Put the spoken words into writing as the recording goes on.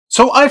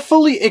So I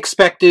fully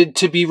expected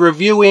to be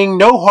reviewing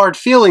No Hard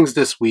Feelings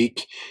this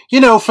week,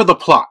 for the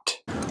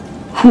plot.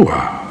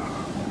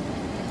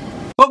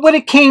 But when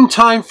it came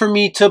time for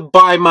me to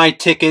buy my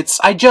tickets,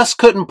 I just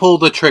couldn't pull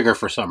the trigger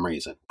for some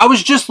reason. I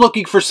was just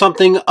looking for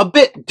something a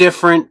bit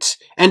different,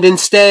 and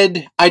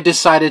instead I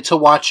decided to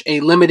watch a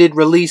limited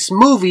release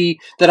movie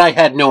that I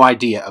had no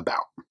idea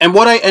about. And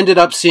what I ended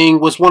up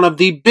seeing was one of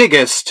the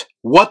biggest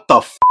what the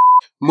f***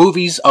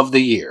 movies of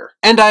the year.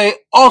 And I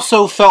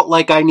also felt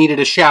like I needed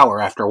a shower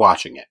after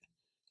watching it.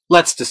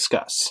 Let's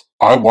discuss.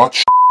 I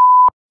watch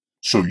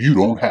so you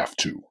don't have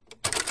to.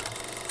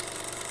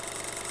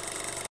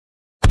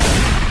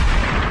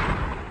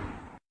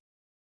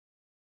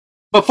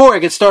 Before I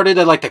get started,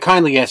 I'd like to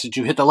kindly ask that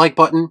you hit the like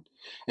button,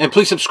 and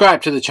please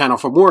subscribe to the channel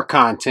for more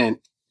content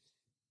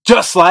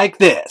just like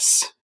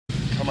this.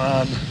 Come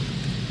on.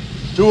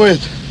 Do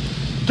it.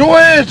 Do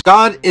it!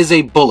 God is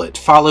a Bullet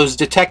follows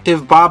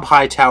Detective Bob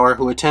Hightower,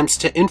 who attempts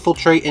to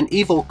infiltrate an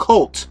evil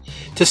cult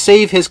to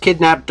save his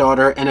kidnapped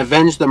daughter and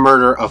avenge the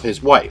murder of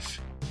his wife.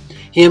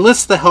 He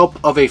enlists the help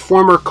of a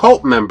former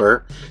cult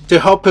member to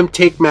help him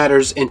take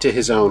matters into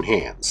his own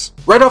hands.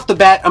 Right off the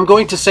bat, I'm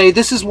going to say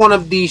this is one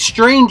of the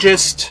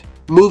strangest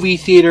movie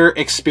theater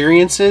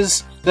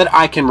experiences that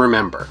I can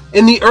remember.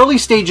 In the early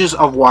stages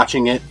of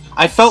watching it,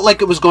 I felt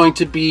like it was going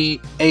to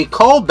be a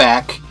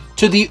callback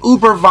to the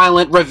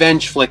uber-violent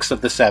revenge flicks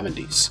of the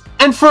 70s.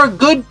 And for a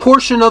good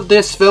portion of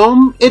this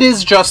film, it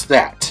is just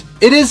that.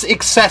 It is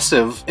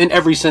excessive in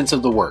every sense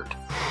of the word.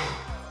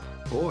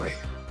 Boy,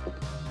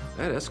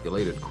 that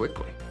escalated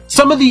quickly.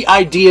 Some of the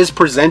ideas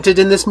presented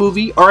in this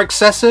movie are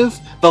excessive,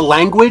 the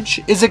language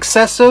is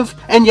excessive,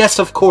 and yes,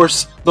 of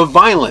course, the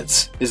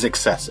violence is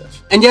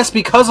excessive. And yes,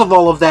 because of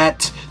all of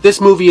that, this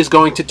movie is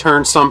going to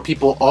turn some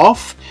people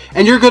off,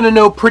 and you're going to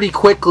know pretty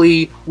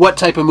quickly what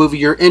type of movie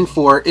you're in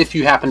for if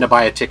you happen to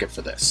buy a ticket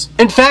for this.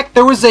 In fact,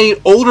 there was an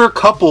older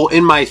couple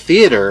in my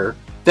theater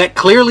that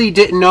clearly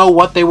didn't know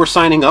what they were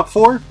signing up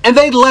for, and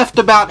they left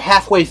about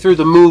halfway through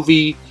the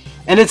movie,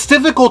 and it's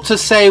difficult to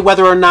say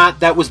whether or not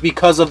that was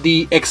because of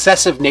the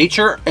excessive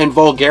nature and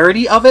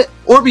vulgarity of it,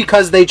 or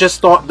because they just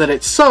thought that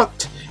it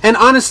sucked, and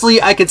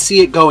honestly, I could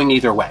see it going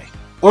either way.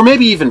 Or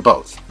maybe even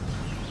both.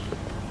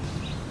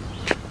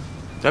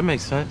 That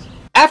makes sense.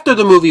 After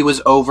the movie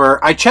was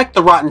over, I checked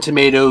the Rotten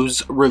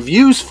Tomatoes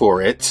reviews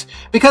for it,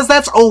 because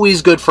that's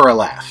always good for a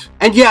laugh.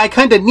 And yeah, I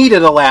kinda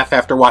needed a laugh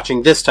after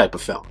watching this type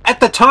of film. At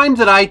the time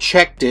that I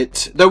checked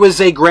it, there was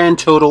a grand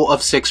total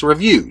of 6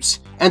 reviews,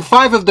 and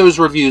 5 of those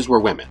reviews were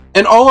women.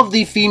 And all of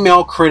the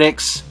female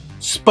critics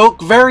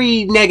spoke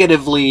very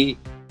negatively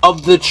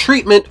of the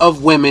treatment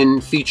of women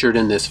featured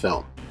in this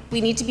film. We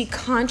need to be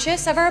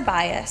conscious of our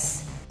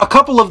bias. A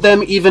couple of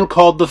them even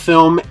called the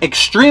film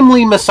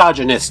extremely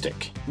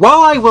misogynistic.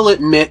 While I will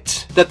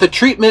admit that the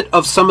treatment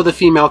of some of the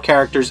female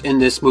characters in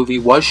this movie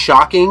was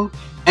shocking,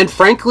 and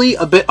frankly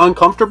a bit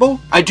uncomfortable,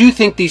 I do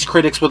think these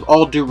critics, with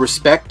all due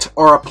respect,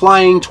 are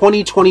applying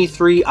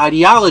 2023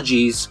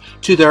 ideologies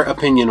to their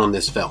opinion on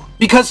this film.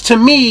 Because to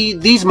me,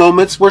 these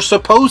moments were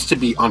supposed to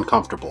be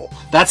uncomfortable.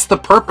 That's the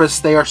purpose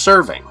they are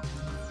serving.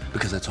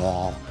 Because it's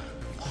all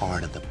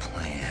part of the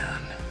plan.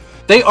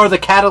 They are the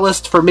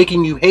catalyst for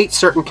making you hate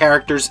certain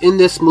characters in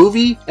this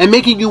movie and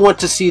making you want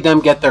to see them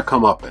get their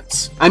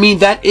comeuppance. I mean,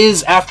 that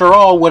is, after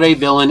all, what a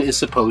villain is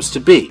supposed to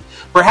be.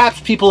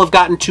 Perhaps people have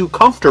gotten too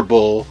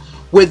comfortable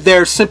with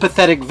their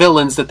sympathetic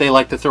villains that they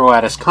like to throw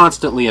at us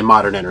constantly in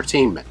modern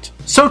entertainment.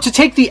 So to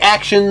take the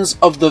actions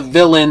of the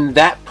villain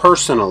that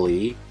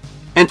personally,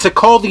 and to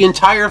call the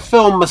entire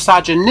film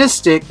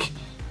misogynistic,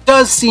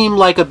 does seem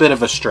like a bit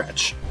of a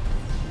stretch.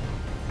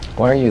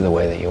 Why are you the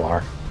way that you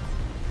are?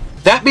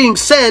 That being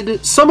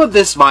said, some of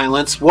this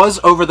violence was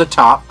over the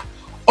top,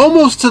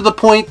 almost to the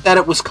point that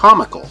it was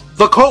comical.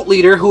 The cult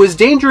leader, who is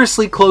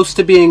dangerously close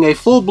to being a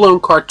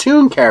full-blown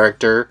cartoon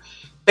character,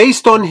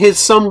 based on his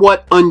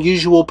somewhat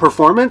unusual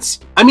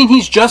performance. I mean,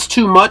 he's just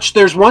too much.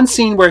 There's one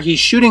scene where he's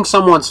shooting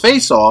someone's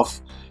face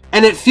off,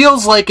 and it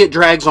feels like it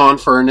drags on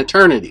for an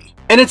eternity.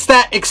 And it's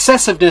that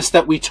excessiveness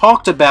that we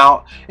talked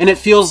about, and it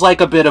feels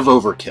like a bit of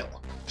overkill.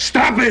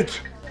 Stop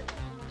it!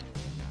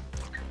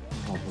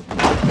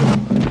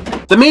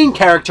 The main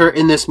character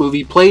in this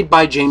movie, played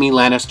by Jamie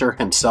Lannister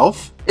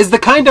himself, is the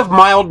kind of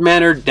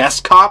mild-mannered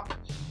desk cop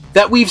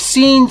that we've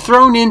seen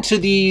thrown into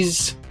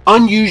these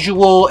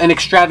unusual and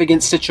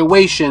extravagant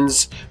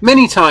situations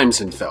many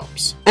times in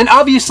films. And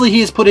obviously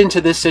he is put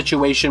into this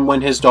situation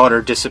when his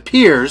daughter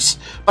disappears,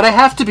 but I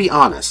have to be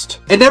honest,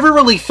 it never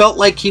really felt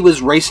like he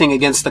was racing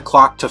against the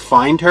clock to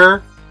find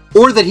her,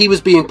 or that he was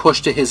being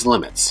pushed to his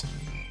limits.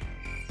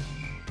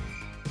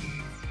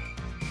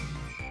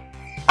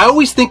 I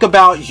always think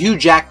about Hugh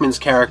Jackman's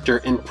character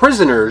in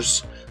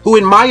Prisoners, who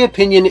in my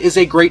opinion is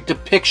a great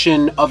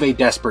depiction of a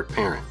desperate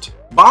parent.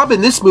 Bob in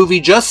this movie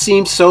just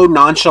seems so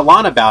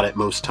nonchalant about it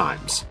most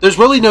times. There's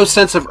really no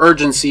sense of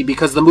urgency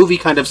because the movie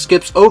kind of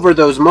skips over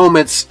those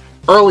moments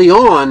early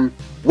on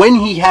when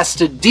he has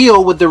to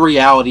deal with the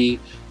reality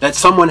that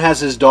someone has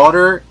his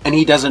daughter and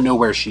he doesn't know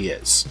where she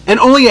is. And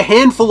only a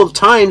handful of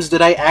times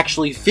did I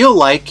actually feel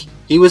like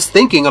he was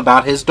thinking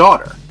about his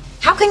daughter.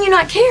 How can you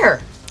not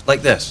care?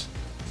 Like this.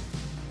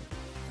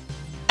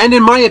 And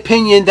in my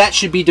opinion, that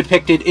should be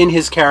depicted in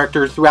his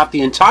character throughout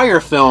the entire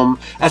film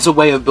as a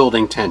way of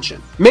building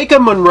tension.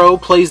 Maika Monroe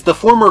plays the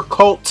former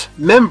cult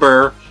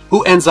member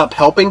who ends up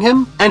helping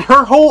him, and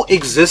her whole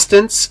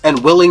existence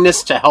and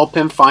willingness to help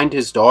him find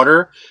his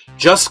daughter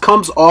just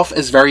comes off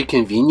as very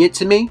convenient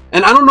to me.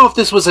 And I don't know if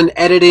this was an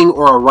editing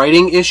or a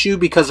writing issue,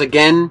 because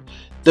again,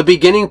 the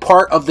beginning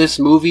part of this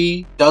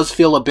movie does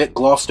feel a bit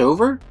glossed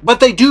over, but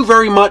they do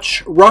very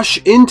much rush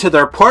into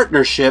their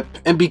partnership,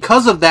 and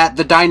because of that,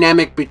 the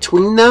dynamic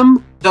between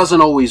them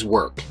doesn't always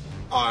work.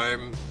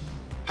 I'm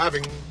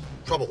having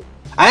trouble.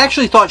 I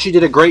actually thought she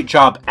did a great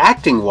job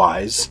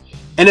acting-wise,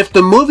 and if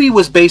the movie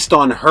was based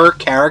on her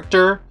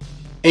character,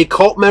 a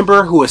cult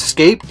member who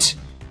escaped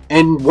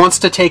and wants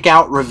to take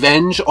out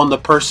revenge on the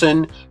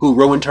person who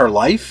ruined her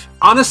life,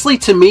 honestly,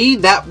 to me,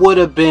 that would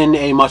have been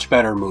a much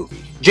better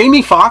movie.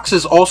 Jamie Foxx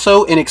is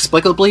also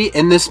inexplicably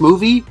in this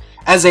movie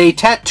as a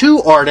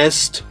tattoo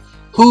artist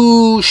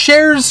who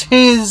shares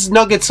his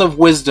nuggets of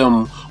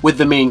wisdom with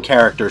the main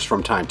characters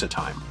from time to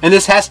time. And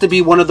this has to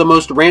be one of the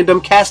most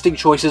random casting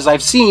choices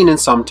I've seen in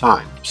some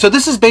time. So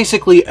this is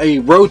basically a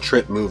road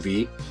trip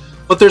movie,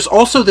 but there's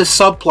also this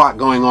subplot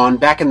going on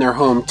back in their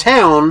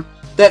hometown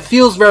that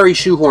feels very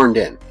shoehorned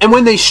in. And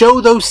when they show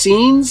those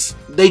scenes,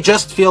 they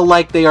just feel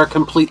like they are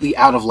completely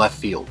out of left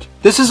field.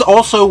 This is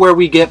also where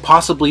we get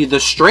possibly the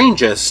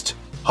strangest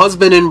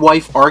husband and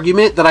wife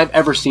argument that I've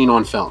ever seen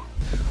on film.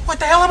 What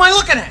the hell am I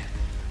looking at?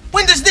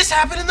 When does this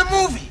happen in the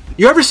movie?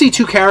 You ever see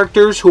two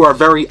characters who are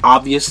very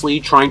obviously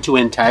trying to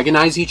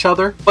antagonize each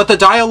other, but the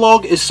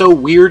dialogue is so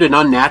weird and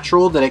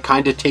unnatural that it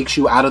kind of takes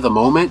you out of the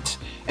moment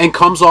and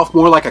comes off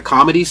more like a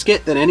comedy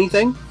skit than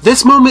anything?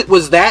 This moment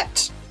was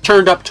that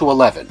turned up to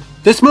 11.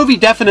 This movie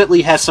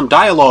definitely has some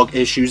dialogue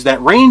issues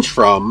that range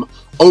from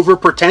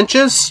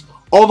over-pretentious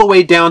all the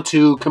way down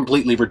to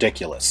completely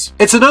ridiculous.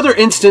 It's another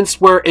instance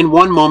where in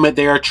one moment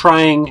they are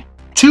trying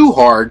too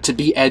hard to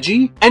be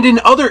edgy, and in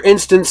other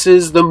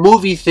instances the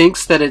movie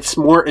thinks that it's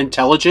more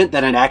intelligent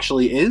than it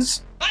actually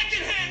is. I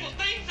can handle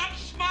things, I'm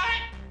smart!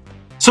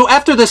 So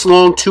after this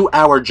long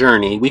 2-hour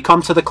journey, we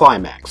come to the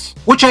climax,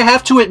 which I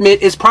have to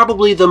admit is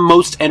probably the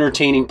most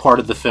entertaining part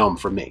of the film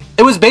for me.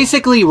 It was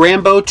basically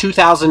Rambo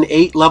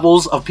 2008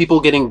 levels of people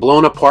getting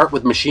blown apart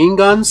with machine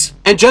guns,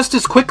 and just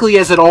as quickly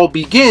as it all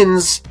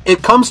begins,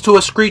 it comes to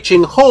a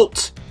screeching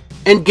halt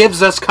and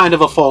gives us kind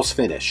of a false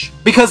finish.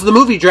 Because the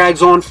movie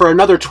drags on for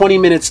another 20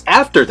 minutes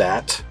after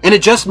that, and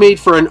it just made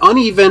for an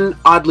uneven,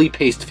 oddly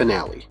paced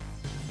finale.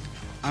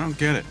 I don't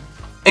get it.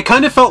 It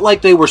kind of felt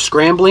like they were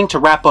scrambling to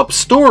wrap up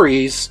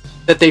stories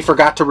that they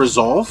forgot to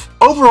resolve.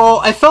 Overall,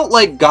 I felt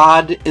like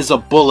God is a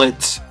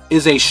Bullet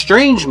is a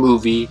strange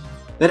movie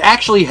that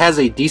actually has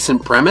a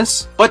decent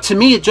premise, but to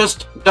me it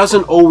just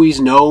doesn't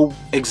always know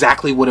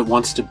exactly what it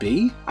wants to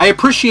be. I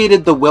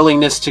appreciated the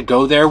willingness to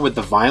go there with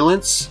the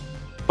violence,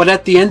 but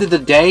at the end of the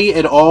day,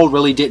 it all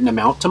really didn't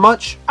amount to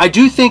much. I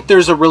do think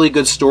there's a really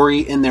good story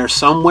in there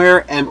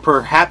somewhere, and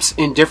perhaps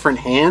in different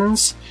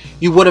hands,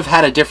 you would have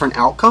had a different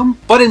outcome.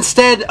 But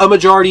instead, a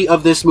majority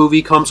of this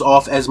movie comes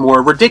off as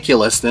more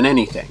ridiculous than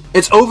anything.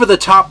 It's over the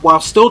top while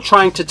still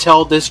trying to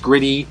tell this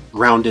gritty,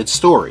 grounded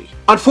story.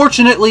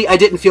 Unfortunately, I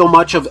didn't feel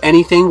much of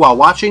anything while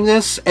watching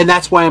this, and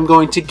that's why I'm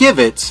going to give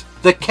it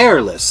the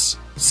Careless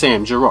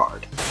Sam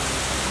Gerard.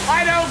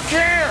 I don't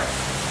care!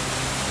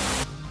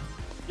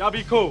 Y'all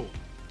be cool.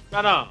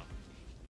 Shut up.